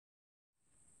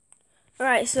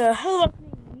Alright, so hello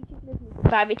YouTube listeners of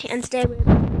Gravity, and today we're going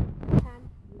to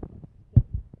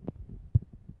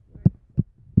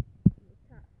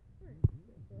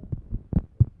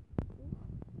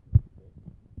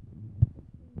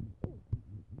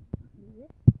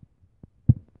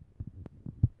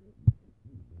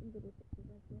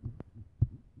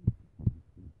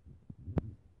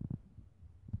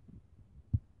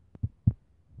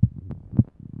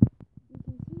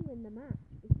the map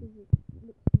because it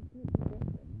looks completely different.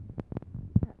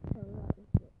 That's how light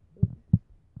it's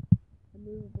a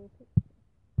movable picture.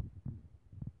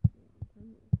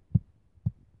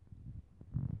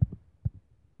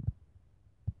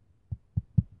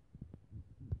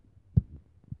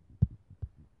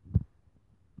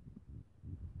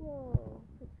 Whoa,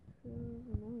 that's so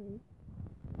annoying.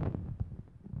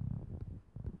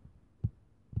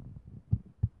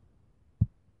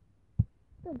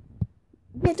 Done.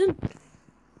 Yeah, done.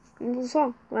 What's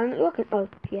wrong? Why not working? Oh,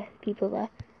 yeah, people there.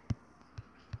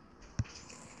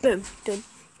 Boom, done.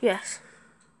 Yes.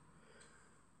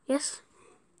 Yes,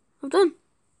 I'm done.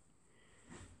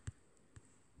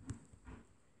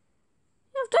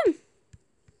 Yeah, I've done.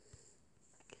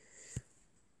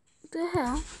 What the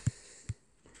hell?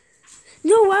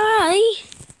 No, why?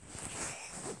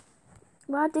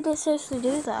 Why did it seriously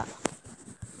do that?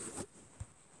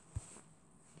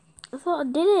 I thought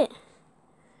I did it.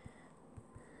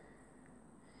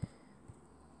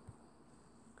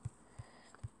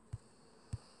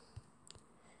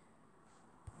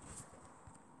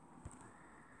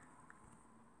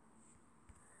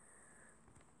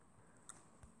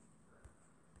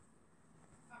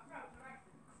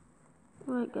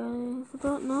 Right, guys, I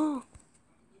don't know.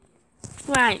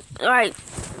 Right, I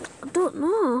don't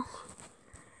know.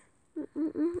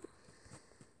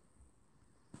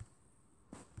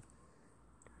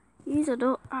 These I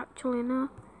don't actually know.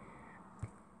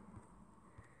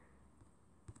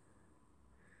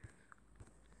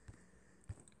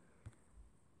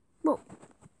 Well,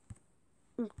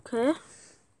 okay.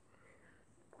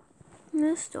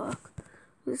 This dark.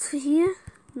 It's here?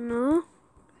 No.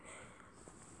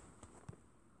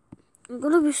 It's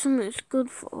gotta be something it's good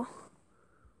for.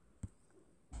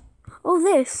 Oh,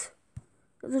 this.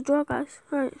 There's a draw, guys.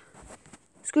 Right.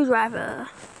 Screwdriver.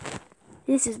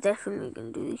 This is definitely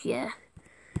gonna do this, yeah.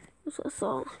 That's what I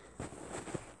thought.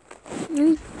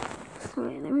 Wait,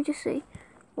 let me just see.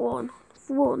 1,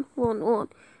 1, 1, 1.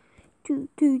 2,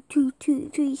 2, 2, 2,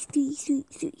 3, 3, 3,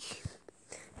 3.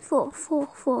 4, 4,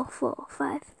 4, 4,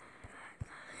 5.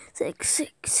 6,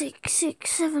 6, 6,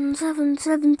 6, 7, 7,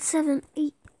 7, 7,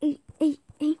 8, 8, 8,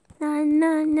 8, 9,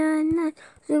 9, 9, 9,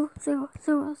 0, 0,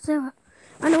 0, 0.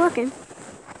 I'm not working.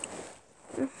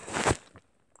 Is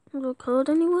there a code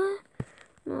anywhere?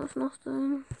 No, it's not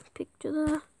the picture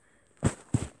there.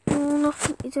 No,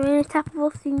 nothing. Is there any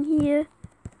tappable thing here?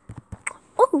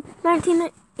 Oh, 19.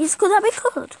 Could that be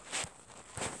code?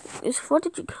 It's a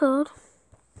 4-digit code.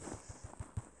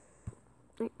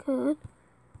 It could.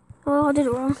 Oh, I did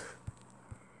it wrong.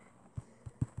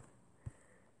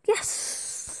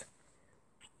 Yes.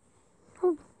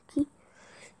 Oh, okay.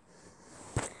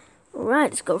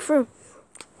 Alright, let's go through.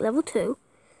 Level 2.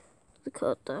 The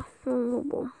code there. 1,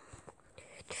 1,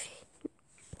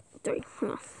 3.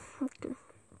 No. Okay.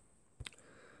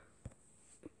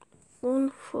 1,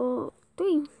 4,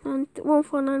 3. 9, 1,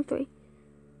 4, 9, 3.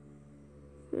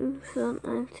 1, 4,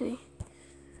 9, 3.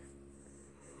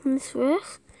 And this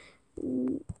first.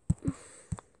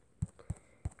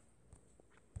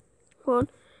 1.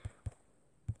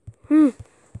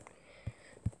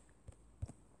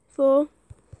 4.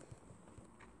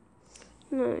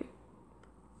 9.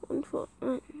 1, 4,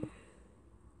 9.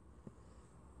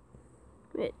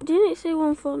 Wait, didn't it say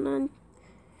 1, 4, 9?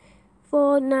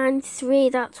 4, 9, 3,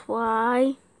 that's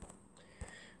why.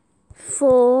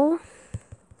 4,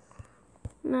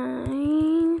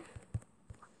 9,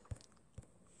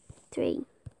 3.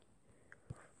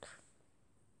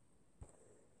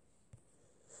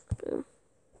 Boom.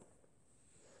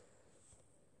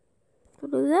 I'll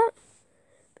do that.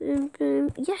 Boom,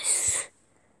 boom. Yes!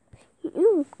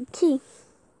 Ooh, key.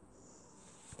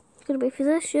 It's gonna be for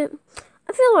this, yep.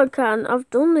 I feel like I've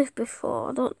done this before.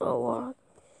 I don't know why.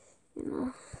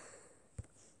 You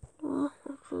know.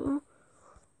 Oh,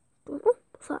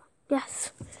 what's that?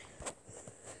 Yes.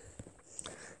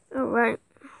 Alright.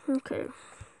 Okay.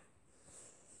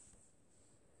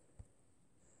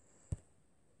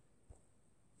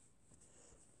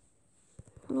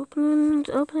 Opening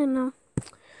now.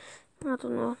 I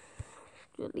don't know.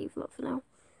 Just leave that for now.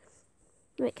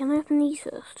 Wait, can I open these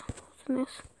first? What's in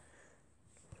this?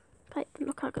 Pipe.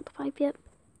 Look, I got the pipe yet.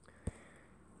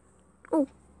 Oh,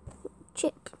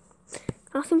 chip.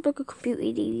 That seems like a computer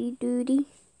doody.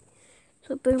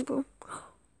 So boom boom.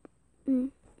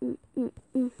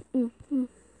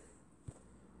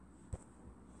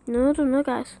 No, I don't know,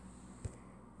 guys.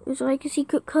 It's like a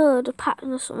secret code, a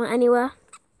pattern or something anywhere.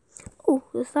 Oh,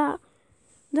 there's that.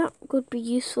 That could be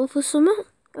useful for something,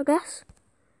 I guess.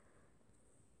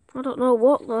 I don't know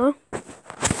what though.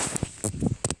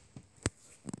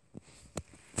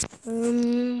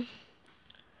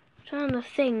 Trying to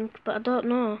think, but I don't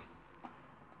know.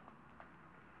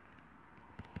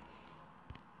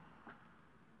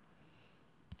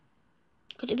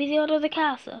 Could it be the order of the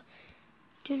castle?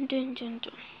 Dun dun dun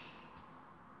dun.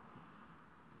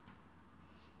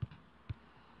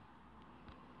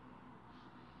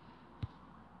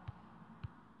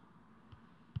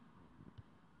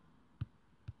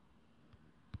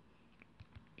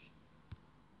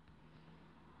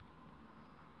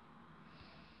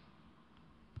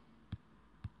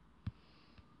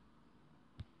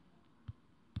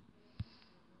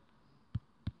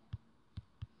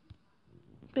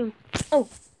 Boom. Oh,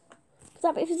 is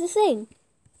that bit for the thing?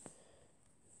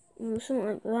 Something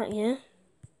like that, yeah.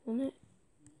 Isn't it?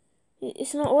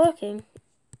 It's not working.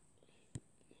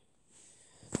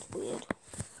 It's weird.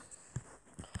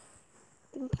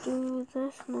 Do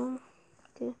this now.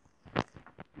 Okay.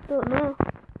 Don't know.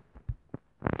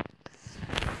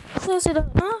 Seriously,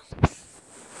 don't know.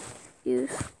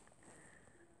 Use.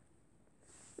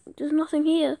 There's nothing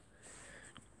here.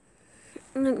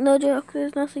 No joke,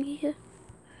 there's nothing here.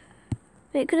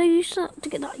 Wait, could I use that to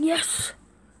get that? Yes!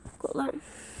 Got that.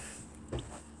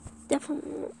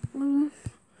 Definitely.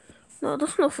 No,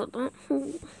 that's not for that.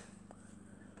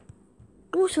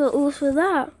 Also, it was for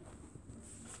that.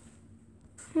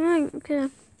 Right, okay.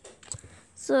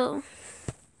 So,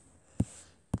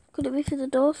 could it be for the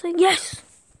door thing? Yes!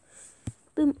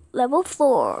 Boom, level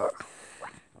 4.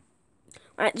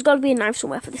 Right, there's got to be a knife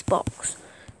somewhere for this box.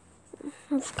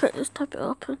 Let's type it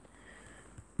open.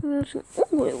 Oh,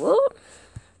 wait, what?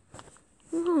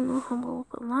 I don't know how to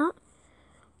open that.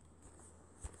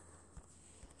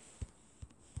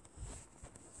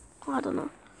 I don't know.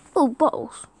 Oh,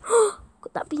 bottles.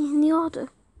 Could that be in the order?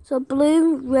 So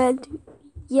blue, red,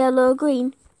 yellow,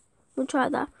 green. We'll try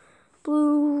that.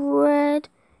 Blue, red,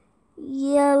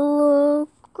 yellow,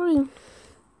 green.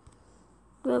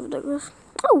 Wherever that goes.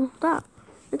 Oh, that.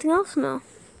 Anything else now?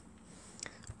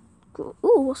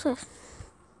 Oh, what's this?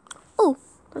 Oh,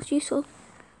 that's useful.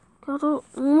 God,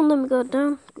 let me go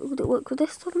down. Would it work with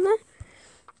this on there?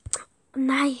 A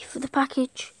knife for the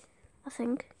package, I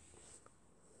think.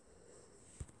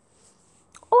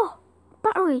 Oh,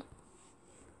 battery.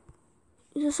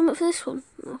 Is there something for this one?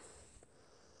 No.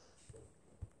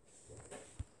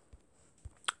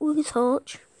 With a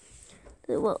torch.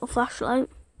 A flashlight.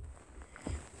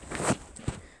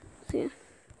 See.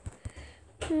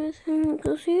 Anything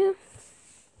goes here.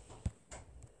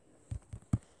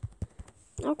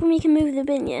 How come you can move the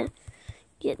bin yet?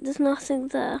 Yet there's nothing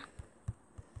there.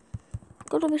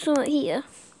 Gotta be something here.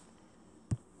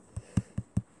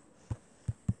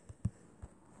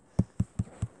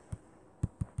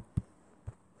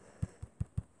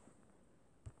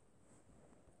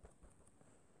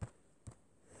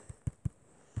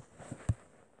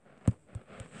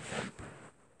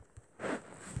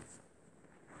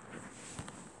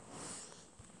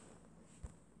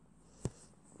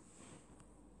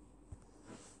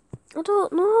 I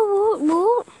don't know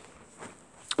what?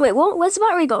 Wait, what? Where's the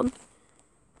battery gone?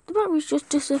 The battery's just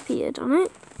disappeared on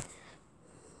it.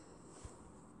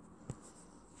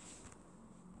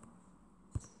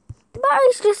 The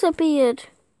battery's disappeared.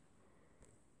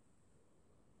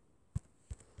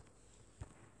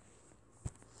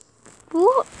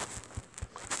 What?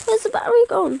 Where's the battery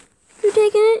gone? Who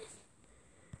taking it?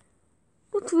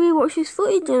 We'll have to rewatch this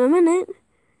footage in a minute.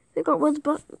 They got where the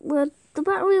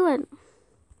battery went.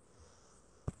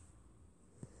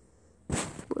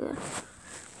 Where?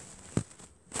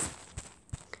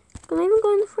 Can I even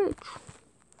go in the fridge?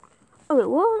 Oh wait,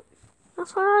 what?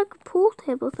 That's like a pool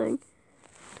table thing.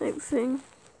 Type thing.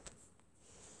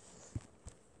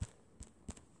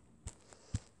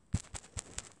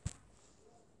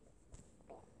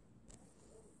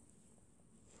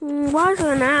 Why is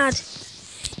there an ad?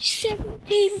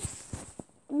 17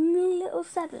 little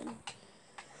 7.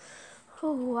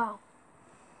 Oh wow.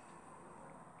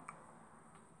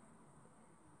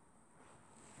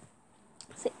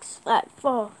 Six, 5,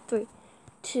 4, 3,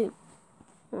 2,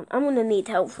 1. I'm gonna need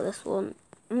help for this one.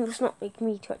 It's not like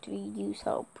me to actually use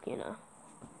help, you know.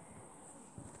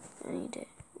 I need it.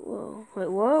 Whoa, wait,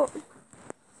 what?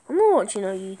 I'm not watching a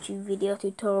YouTube video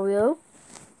tutorial.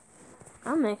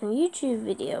 I'm making a YouTube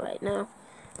video right now.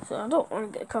 So I don't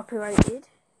want to get copyrighted.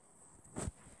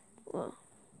 Well,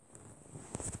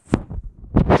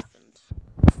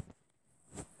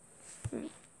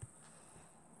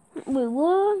 we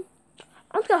won.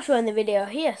 I'm going to end the video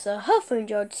here, so hopefully you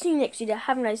enjoyed. See you next video.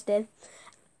 Have a nice day.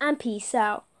 And peace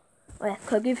out. Oh yeah,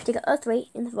 code blue for ticket 03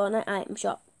 in the Fortnite item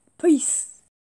shop. Peace.